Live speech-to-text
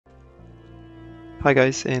Hi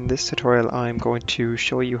guys, in this tutorial I'm going to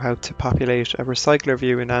show you how to populate a recycler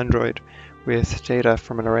view in Android with data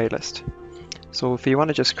from an array list. So if you want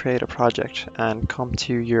to just create a project and come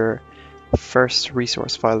to your first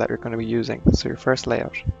resource file that you're going to be using, so your first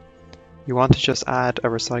layout, you want to just add a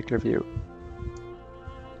recycler view.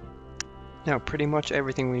 Now pretty much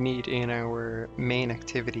everything we need in our main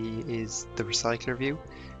activity is the recycler view.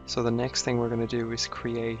 So the next thing we're going to do is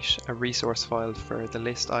create a resource file for the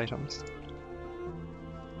list items.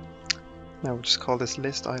 Now we'll just call this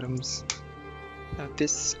list items. Now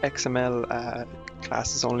this XML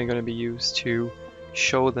class is only going to be used to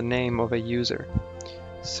show the name of a user.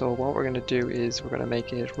 So what we're going to do is we're going to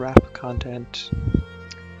make it wrap content,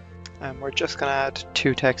 and we're just going to add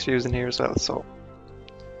two text views in here as well. So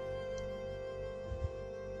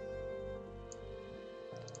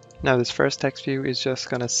now this first text view is just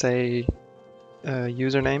going to say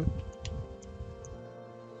username,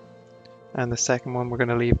 and the second one we're going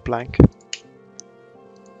to leave blank.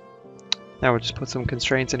 Now we'll just put some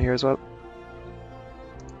constraints in here as well.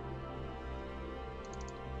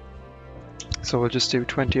 So we'll just do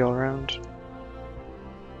 20 all around.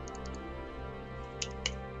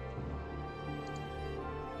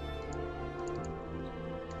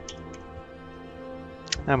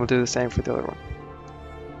 And we'll do the same for the other one.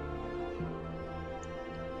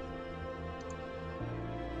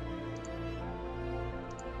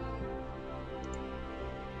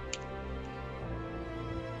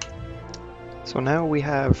 So now we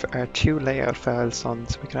have our two layout files on,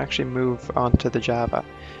 so we can actually move on to the Java.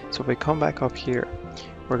 So if we come back up here,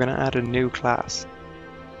 we're going to add a new class.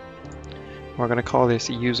 We're going to call this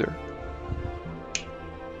user.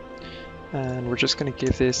 And we're just going to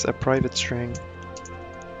give this a private string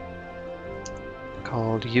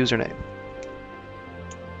called username.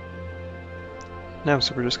 Now,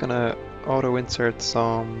 so we're just going to auto insert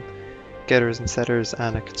some getters and setters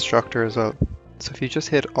and a constructor as well. So if you just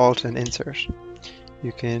hit Alt and Insert,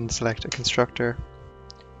 you can select a constructor,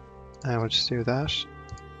 and we'll just do that.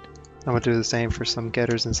 And we'll do the same for some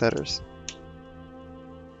getters and setters.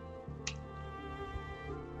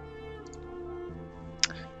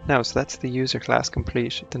 Now, so that's the user class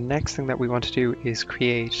complete. The next thing that we want to do is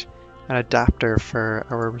create an adapter for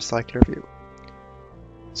our recycler view.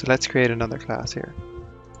 So let's create another class here.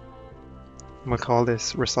 And we'll call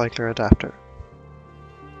this recycler adapter.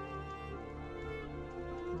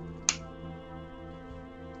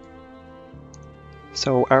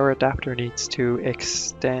 So our adapter needs to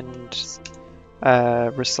extend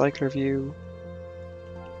RecyclerView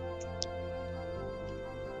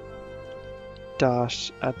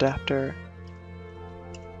dot adapter,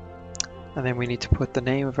 and then we need to put the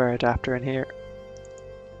name of our adapter in here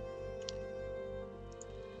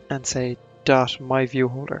and say dot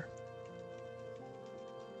myViewHolder.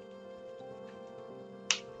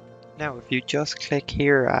 Now if you just click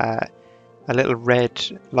here, a little red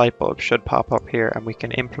light bulb should pop up here, and we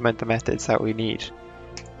can implement the methods that we need.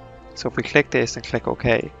 So if we click this and click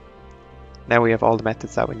OK, now we have all the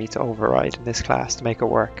methods that we need to override in this class to make it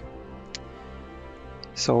work.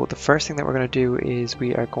 So the first thing that we're going to do is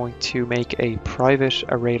we are going to make a private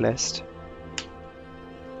array list.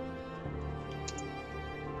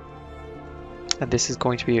 And this is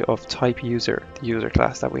going to be of type user, the user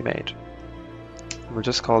class that we made. And we'll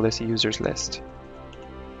just call this users list.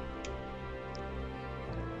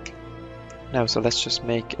 Now, so let's just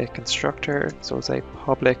make a constructor. So it's a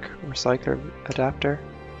public recycler adapter,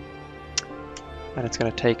 and it's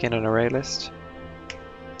going to take in an array list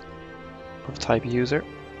of type user.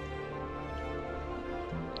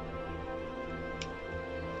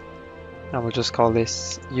 And we'll just call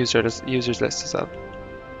this users list as well.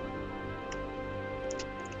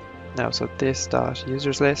 Now, so this dot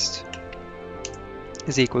users list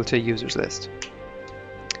is equal to users list.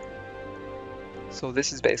 So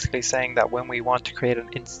this is basically saying that when we want to create an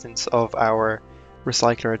instance of our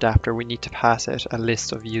recycler adapter, we need to pass it a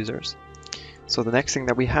list of users. So the next thing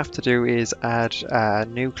that we have to do is add a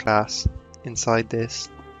new class inside this,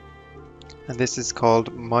 and this is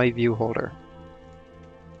called myViewHolder.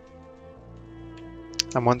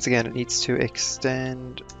 And once again, it needs to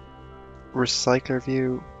extend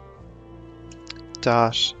RecyclerView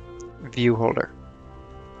dot viewholder.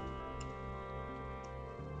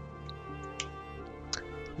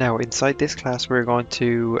 Now inside this class we're going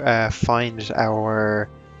to find our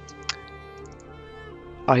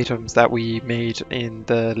items that we made in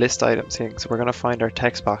the list items thing. So we're going to find our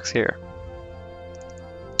text box here.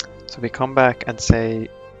 So we come back and say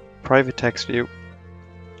private text view,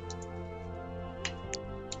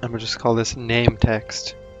 and we'll just call this name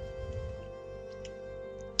text.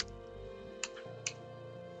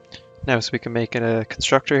 Now, so we can make a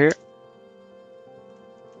constructor here.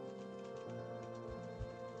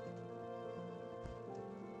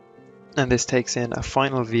 And this takes in a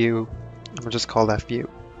final view, and we'll just call that view.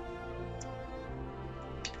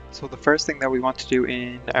 So the first thing that we want to do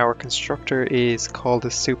in our constructor is call the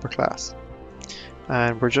superclass.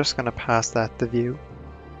 And we're just going to pass that the view.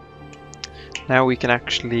 Now we can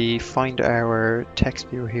actually find our text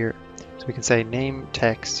view here. So we can say name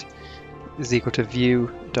text is equal to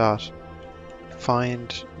view dot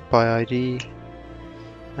find by ID,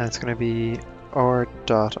 and it's going to be r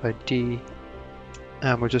dot ID,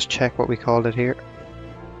 and we'll just check what we called it here.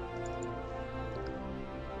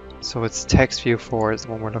 So it's text view 4 is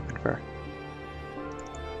the one we're looking for.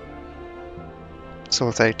 So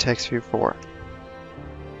we'll say text view 4.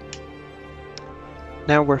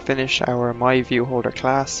 Now we're finished our myViewHolder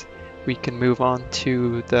class, we can move on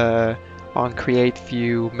to the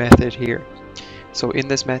onCreateView method here. So in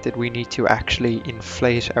this method we need to actually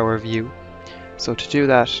inflate our view. So to do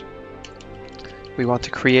that we want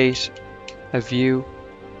to create a view,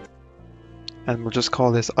 and we'll just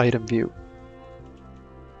call this item view.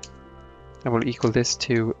 And we'll equal this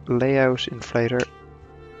to layout inflator,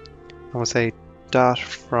 and we'll say dot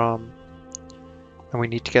from, and we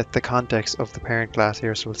need to get the context of the parent class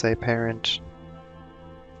here, so we'll say parent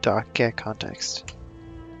dot get context.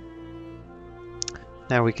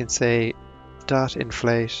 Now we can say dot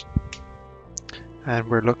inflate, and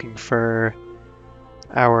we're looking for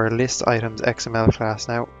our list items XML class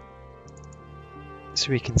now.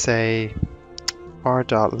 So we can say r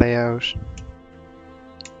dot layout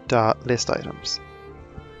dot list items,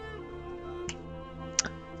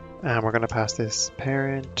 and we're going to pass this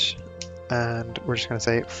parent, and we're just going to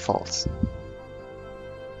say false.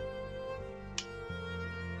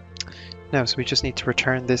 Now, so we just need to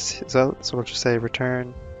return this result, so we'll just say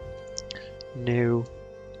return new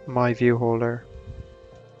myViewHolder,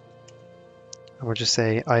 and we'll just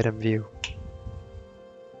say item view.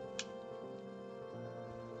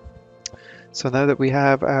 So now that we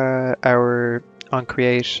have our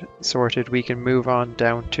onCreate sorted, we can move on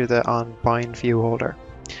down to the onBindViewHolder.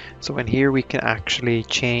 So in here we can actually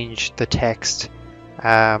change the text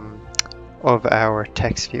of our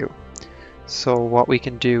text view. So what we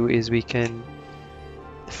can do is we can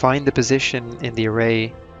find the position in the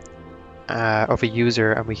array of a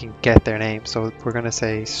user, and we can get their name. So we're going to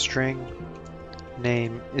say string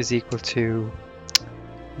name is equal to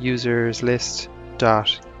users list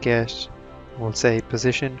dot get, we'll say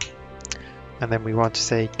position, and then we want to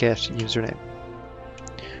say get username.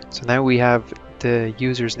 So now we have the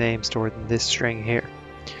user's name stored in this string here.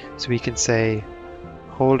 So we can say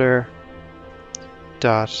holder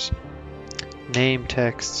dot name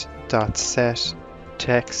text dot set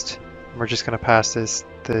text, and we're just going to pass this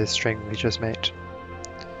the string we just made.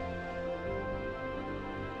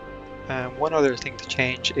 One other thing to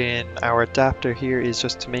change in our adapter here is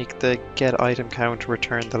just to make the get item count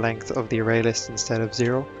return the length of the array list instead of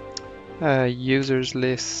 0. Users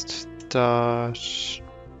list dot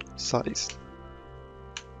size.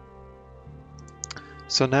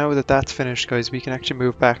 So now that that's finished, guys, we can actually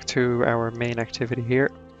move back to our main activity here.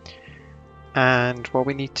 And what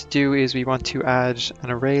we need to do is we want to add an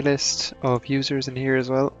array list of users in here as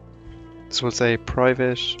well. So we'll say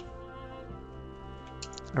private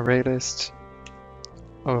array list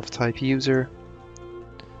of type user.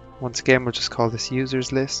 Once again, we'll just call this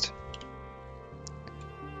users list.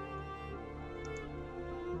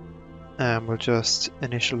 And we'll just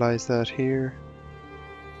initialize that here.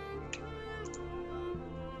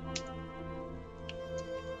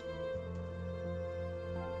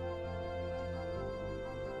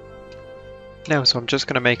 Now, so I'm just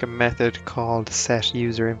going to make a method called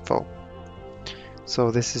setUserInfo.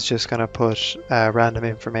 So this is just going to put random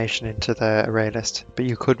information into the array list, but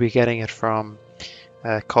you could be getting it from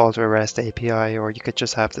call to a REST API, or you could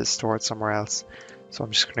just have this stored somewhere else. So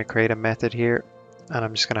I'm just going to create a method here, and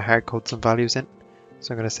I'm just going to hardcode some values in.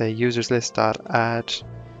 So I'm going to say userslist.add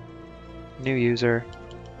new user,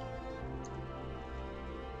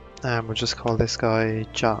 and we'll just call this guy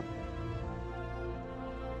John.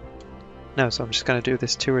 Now, so I'm just going to do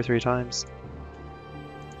this 2 or 3 times.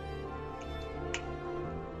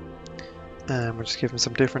 And we'll just give him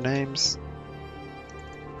some different names.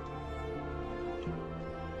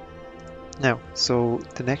 Now, so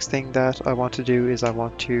the next thing that I want to do is I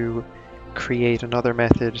want to create another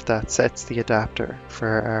method that sets the adapter for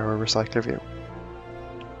our RecyclerView.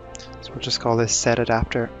 So we'll just call this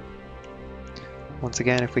setAdapter. Once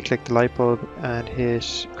again, if we click the light bulb and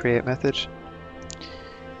hit create method.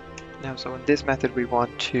 Now, so in this method we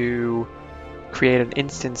want to create an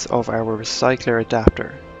instance of our recycler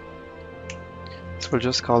adapter. So we'll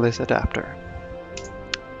just call this adapter.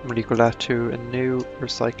 We'll equal that to a new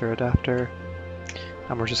recycler adapter,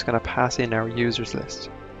 and we're just going to pass in our users list.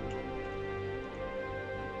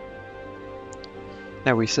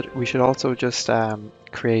 Now we should also just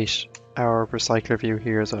create our recycler view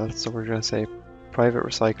here as well. So we're going to say private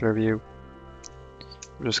recycler view.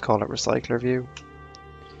 We'll just call it recycler view,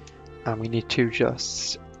 and we need to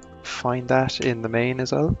just find that in the main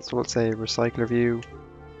as well. So we'll say recycler view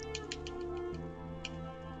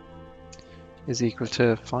is equal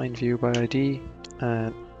to find view by ID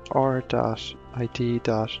and r.id.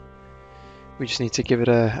 We just need to give it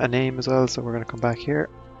a name as well. So we're going to come back here,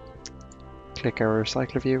 click our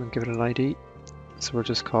recycler view and give it an ID. So we'll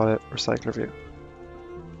just call it recycler view.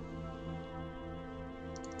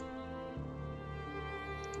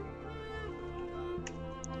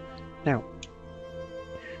 Now,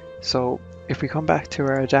 so if we come back to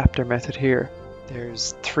our adapter method here,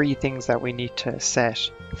 there's three things that we need to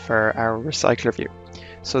set for our recycler view.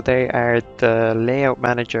 So they are the layout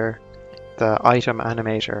manager, the item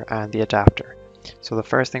animator, and the adapter. So the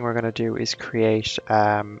first thing we're going to do is create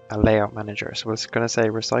a layout manager. So we're going to say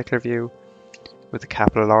recycler view with a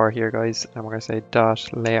capital R here, guys, and we're going to say dot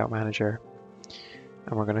layout manager,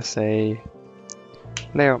 and we're going to say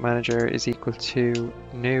layout manager is equal to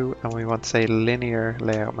new, and we want to say linear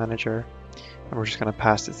layout manager, and we're just going to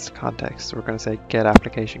pass this context. So we're going to say get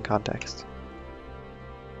application context.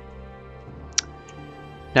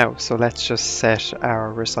 Now, so let's just set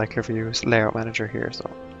our recycler view's layout manager here. So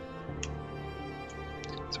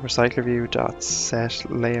recycler view dot set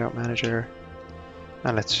layout manager,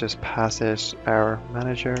 and let's just pass it our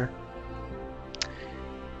manager.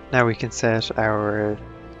 Now we can set our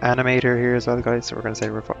animator here as well, guys. So we're going to say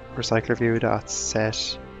recycler view dot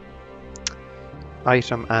set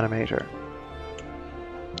item animator,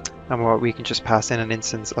 and what we can just pass in an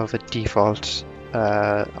instance of a default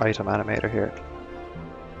item animator here.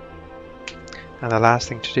 And the last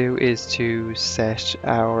thing to do is to set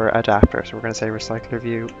our adapter. So we're going to say recycler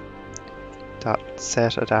view dot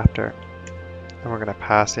set adapter, and we're going to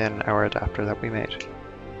pass in our adapter that we made.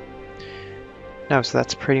 Now, so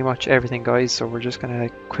that's pretty much everything, guys. So we're just going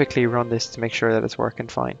to quickly run this to make sure that it's working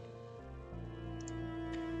fine.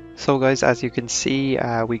 So guys, as you can see,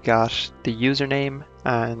 we got the username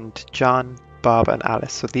and John, Bob, and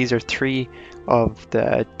Alice. So these are three of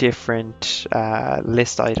the different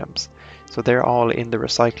list items. So they're all in the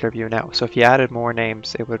recycler view now. So if you added more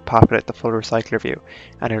names, it would populate the full recycler view,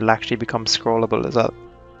 and it'll actually become scrollable as well.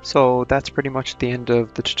 So that's pretty much the end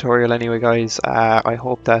of the tutorial anyway, guys. I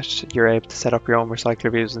hope that you're able to set up your own recycler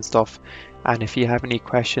views and stuff. And if you have any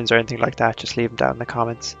questions or anything like that, just leave them down in the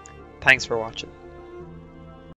comments. Thanks for watching.